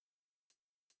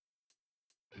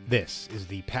This is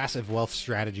the Passive Wealth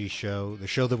Strategy Show, the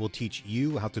show that will teach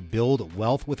you how to build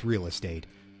wealth with real estate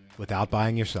without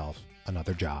buying yourself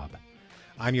another job.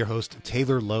 I'm your host,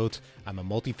 Taylor Lote. I'm a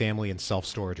multifamily and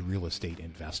self-storage real estate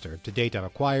investor. To date, I've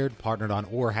acquired, partnered on,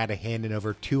 or had a hand in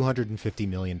over $250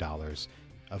 million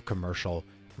of commercial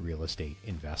real estate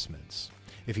investments.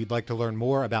 If you'd like to learn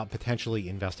more about potentially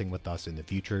investing with us in the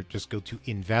future, just go to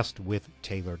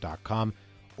investwithtaylor.com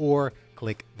or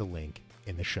click the link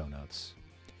in the show notes.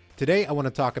 Today, I want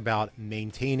to talk about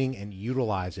maintaining and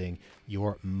utilizing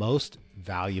your most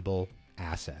valuable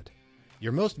asset.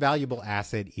 Your most valuable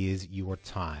asset is your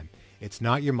time. It's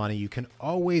not your money. You can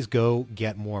always go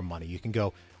get more money. You can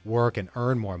go work and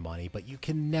earn more money, but you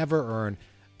can never earn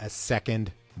a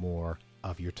second more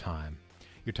of your time.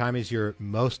 Your time is your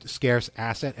most scarce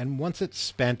asset, and once it's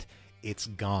spent, it's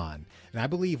gone. And I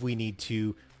believe we need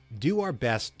to do our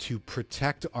best to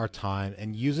protect our time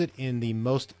and use it in the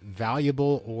most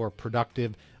valuable or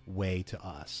productive way to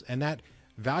us. And that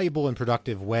valuable and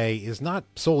productive way is not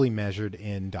solely measured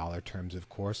in dollar terms, of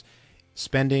course.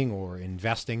 Spending or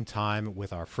investing time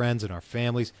with our friends and our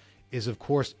families is, of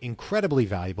course, incredibly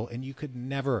valuable, and you could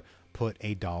never put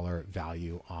a dollar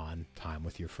value on time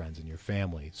with your friends and your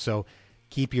family. So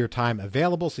keep your time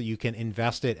available so you can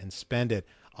invest it and spend it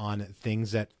on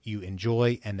things that you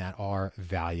enjoy and that are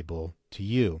valuable to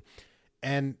you.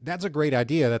 And that's a great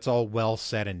idea. That's all well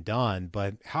said and done.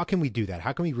 But how can we do that?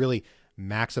 How can we really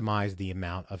maximize the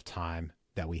amount of time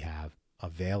that we have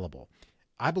available?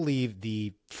 I believe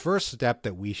the first step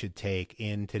that we should take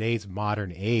in today's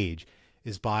modern age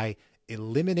is by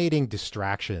eliminating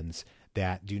distractions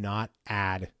that do not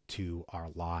add to our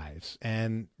lives.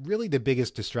 And really the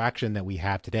biggest distraction that we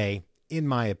have today, in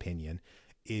my opinion,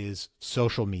 is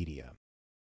social media.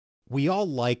 We all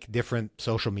like different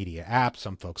social media apps.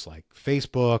 Some folks like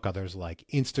Facebook, others like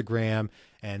Instagram,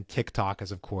 and TikTok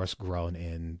has, of course, grown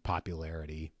in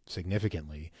popularity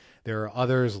significantly. There are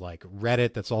others like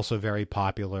Reddit that's also very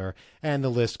popular, and the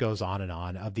list goes on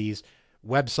of these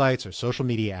websites or social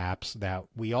media apps that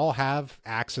we all have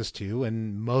access to,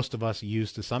 and most of us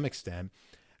use to some extent,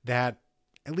 that,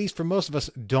 at least for most of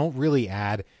us, don't really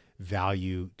add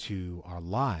value to our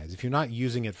lives. If you're not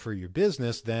using it for your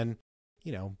business, then,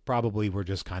 probably we're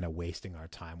just kind of wasting our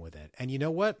time with it. And you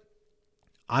know what?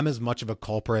 I'm as much of a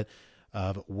culprit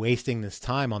of wasting this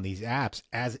time on these apps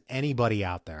as anybody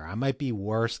out there. I might be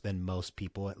worse than most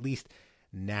people, at least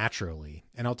naturally.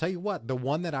 And I'll tell you what, the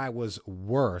one that I was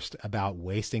worst about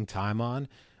wasting time on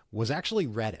was actually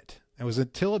Reddit. It was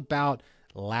until about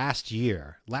last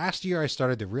year. Last year, I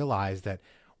started to realize that,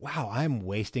 wow, I'm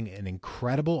wasting an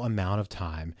incredible amount of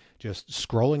time just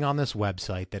scrolling on this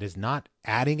website that is not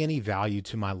adding any value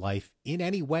to my life in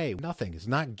any way. Nothing. It's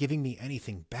not giving me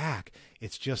anything back.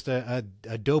 It's just a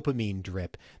dopamine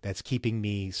drip that's keeping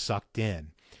me sucked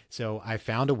in. So I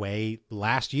found a way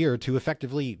last year to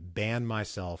effectively ban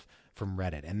myself from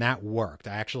Reddit, and that worked.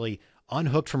 I actually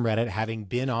unhooked from Reddit, having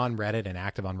been on Reddit and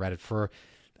active on Reddit for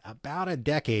about a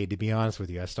decade, to be honest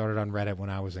with you. I started on Reddit when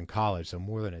I was in college, so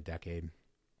more than a decade.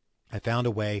 I found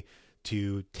a way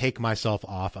to take myself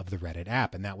off of the Reddit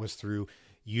app, and that was through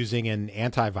using an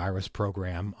antivirus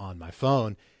program on my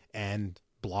phone and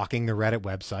blocking the Reddit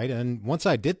website. And once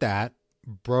I did that,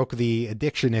 broke the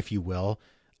addiction, if you will,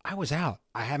 I was out.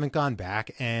 I haven't gone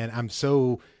back, and I'm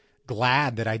so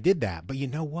glad that I did that. But you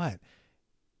know what?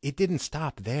 It didn't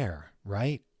stop there,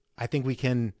 right? I think we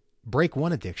can break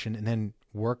one addiction and then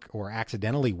work or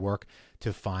accidentally work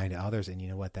to find others. And you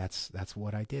know what? That's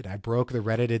what I did. I broke the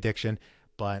Reddit addiction,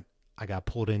 but I got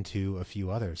pulled into a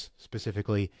few others,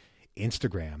 specifically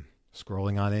Instagram,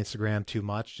 scrolling on Instagram too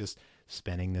much, just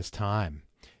spending this time.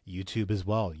 YouTube as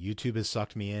well. YouTube has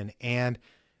sucked me in. And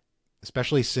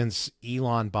especially since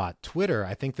Elon bought Twitter,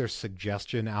 I think their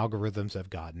suggestion algorithms have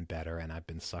gotten better, and I've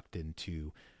been sucked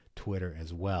into Twitter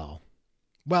as well.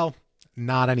 Well,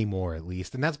 not anymore, at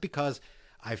least. And that's because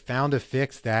I found a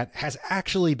fix that has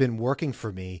actually been working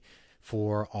for me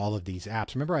for all of these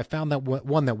apps. Remember, I found that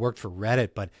one that worked for Reddit,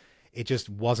 but it just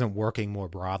wasn't working more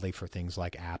broadly for things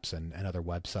like apps and other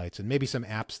websites, and maybe some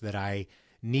apps that I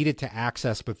needed to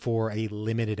access, but for a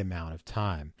limited amount of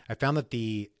time. I found that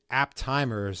the app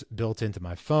timers built into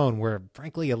my phone were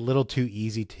frankly a little too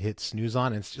easy to hit snooze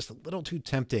on, and it's just a little too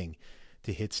tempting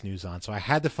to hit snooze on. So I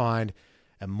had to find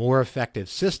a more effective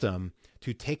system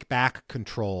to take back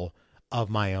control of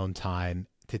my own time,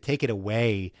 to take it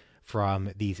away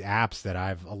from these apps that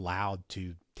I've allowed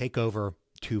to take over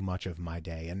too much of my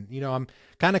day. And, I'm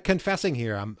kind of confessing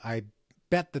here. I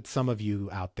bet that some of you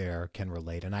out there can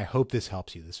relate, and I hope this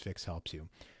helps you. This fix helps you.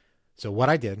 So what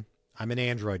I did I'm an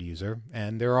Android user,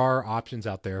 and there are options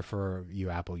out there for you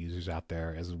Apple users out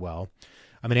there as well.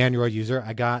 I'm an Android user.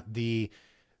 I got the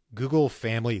Google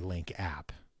Family Link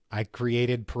app. I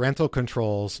created parental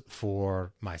controls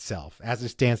for myself. As it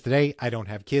stands today, I don't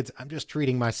have kids. I'm just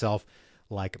treating myself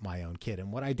like my own kid.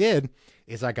 And what I did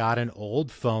is I got an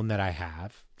old phone that I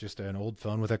have, just an old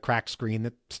phone with a cracked screen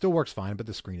that still works fine, but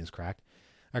the screen is cracked.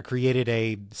 I created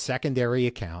a secondary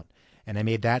account, and I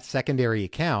made that secondary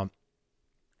account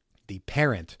the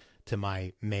parent to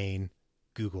my main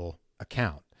Google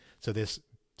account. So this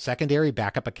secondary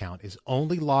backup account is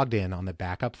only logged in on the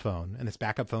backup phone. And this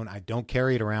backup phone, I don't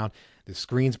carry it around. The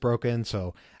screen's broken,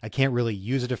 so I can't really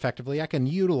use it effectively. I can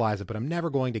utilize it, but I'm never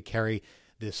going to carry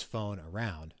this phone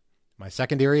around. My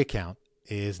secondary account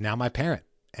is now my parent.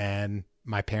 And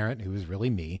my parent, who is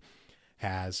really me,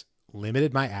 has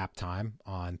limited my app time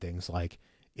on things like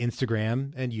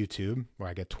Instagram and YouTube, where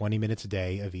I get 20 minutes a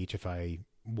day of each if I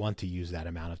want to use that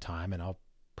amount of time, and I'll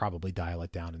probably dial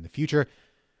it down in the future.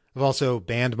 I've also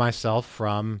banned myself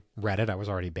from Reddit. I was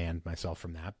already banned myself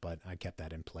from that, but I kept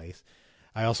that in place.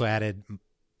 I also added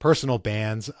personal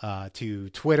bans to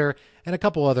Twitter and a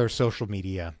couple other social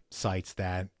media sites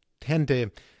that tend to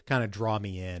kind of draw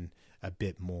me in a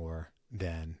bit more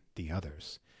than the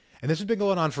others. And this has been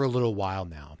going on for a little while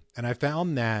now. And I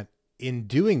found that in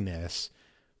doing this,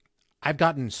 I've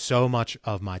gotten so much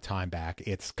of my time back.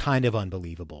 It's kind of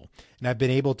unbelievable. And I've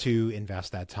been able to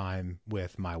invest that time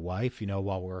with my wife,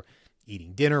 while we're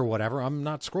eating dinner or whatever. I'm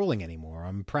not scrolling anymore.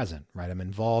 I'm present, right? I'm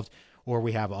involved, or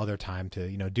we have other time to,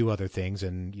 do other things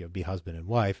and, be husband and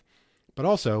wife. But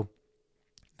also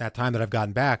that time that I've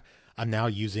gotten back, I'm now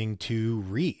using to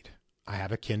read. I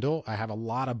have a Kindle. I have a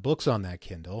lot of books on that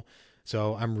Kindle.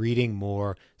 So I'm reading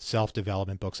more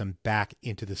self-development books. I'm back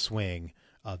into the swing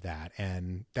of that.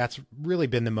 And that's really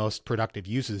been the most productive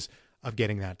uses of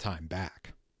getting that time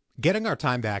back. Getting our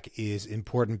time back is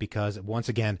important because, once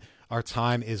again, our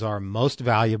time is our most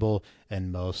valuable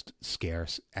and most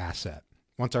scarce asset.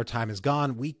 Once our time is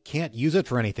gone, we can't use it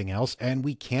for anything else, and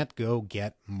we can't go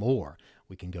get more.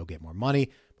 We can go get more money,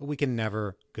 but we can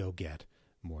never go get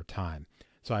more time.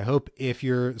 So I hope if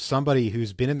you're somebody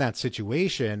who's been in that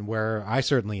situation, where I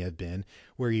certainly have been,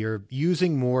 where you're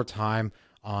using more time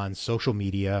on social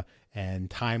media and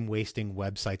time wasting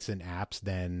websites and apps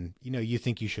than you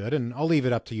think you should. And I'll leave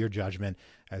it up to your judgment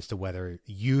as to whether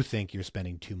you think you're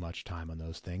spending too much time on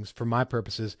those things. For my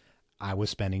purposes, I was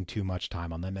spending too much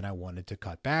time on them and I wanted to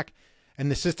cut back. And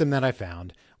the system that I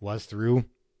found was through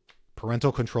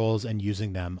parental controls and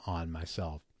using them on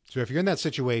myself. So if you're in that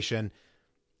situation,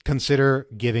 consider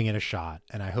giving it a shot.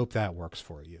 And I hope that works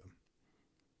for you.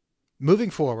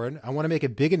 Moving forward, I want to make a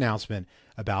big announcement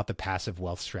about the Passive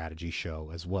Wealth Strategy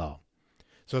show as well.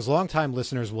 So as longtime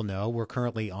listeners will know, we're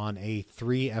currently on a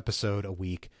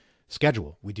 3-episode-a-week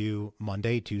schedule. We do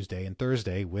Monday, Tuesday, and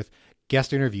Thursday with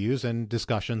guest interviews and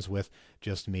discussions with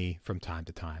just me from time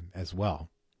to time as well.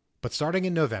 But starting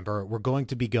in November, we're going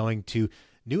to be going to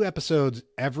new episodes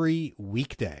every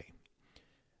weekday.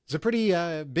 It's a pretty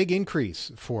big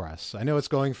increase for us. I know it's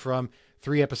going from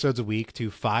 3 episodes a week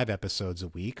to 5 episodes a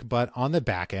week, but on the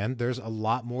back end, there's a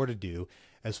lot more to do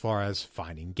as far as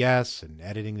finding guests and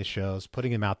editing the shows,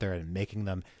 putting them out there and making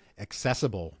them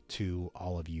accessible to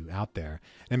all of you out there.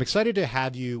 And I'm excited to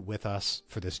have you with us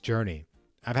for this journey.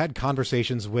 I've had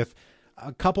conversations with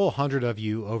a couple hundred of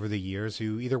you over the years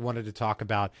who either wanted to talk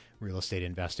about real estate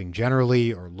investing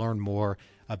generally or learn more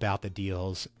about the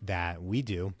deals that we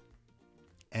do.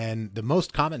 And the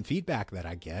most common feedback that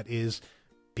I get is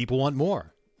people want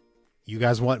more. You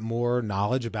guys want more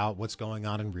knowledge about what's going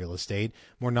on in real estate,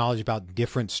 more knowledge about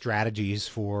different strategies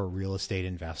for real estate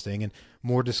investing, and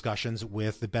more discussions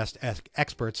with the best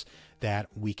experts that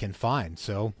we can find.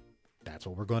 So that's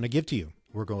what we're going to give to you.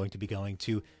 We're going to be going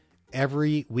to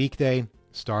every weekday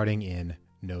starting in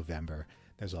November.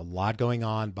 There's a lot going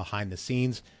on behind the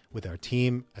scenes with our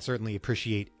team. I certainly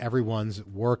appreciate everyone's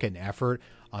work and effort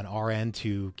on our end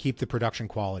to keep the production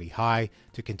quality high,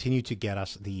 to continue to get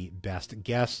us the best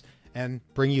guests, and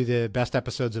bring you the best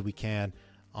episodes that we can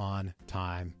on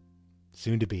time,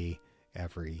 soon to be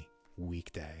every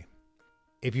weekday.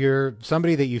 If you're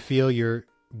somebody that you feel you're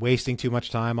wasting too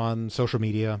much time on social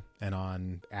media and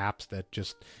on apps that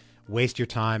just waste your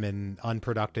time in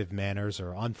unproductive manners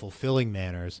or unfulfilling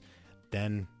manners,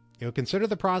 then consider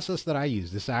the process that I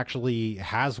use. This actually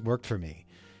has worked for me.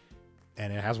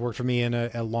 And it has worked for me in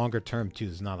a longer term too.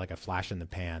 It's not like a flash in the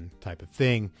pan type of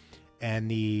thing.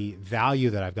 And the value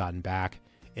that I've gotten back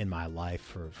in my life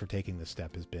for taking this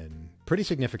step has been pretty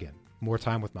significant. More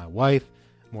time with my wife,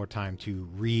 more time to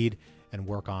read and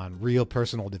work on real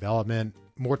personal development,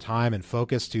 more time and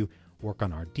focus to work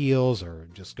on our deals or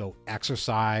just go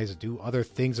exercise, do other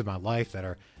things in my life that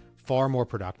are far more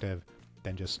productive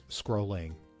than just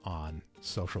scrolling on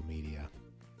social media.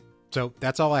 So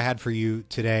that's all I had for you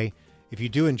today. If you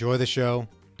do enjoy the show,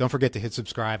 don't forget to hit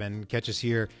subscribe and catch us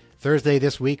here Thursday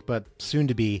this week, but soon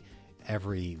to be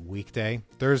every weekday.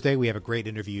 Thursday, we have a great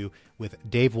interview with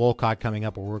Dave Wolcott coming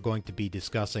up, where we're going to be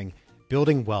discussing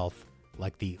building wealth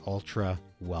like the ultra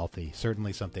wealthy.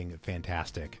 Certainly something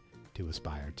fantastic to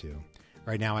aspire to.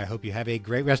 Right now, I hope you have a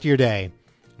great rest of your day, and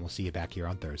we'll see you back here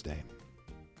on Thursday.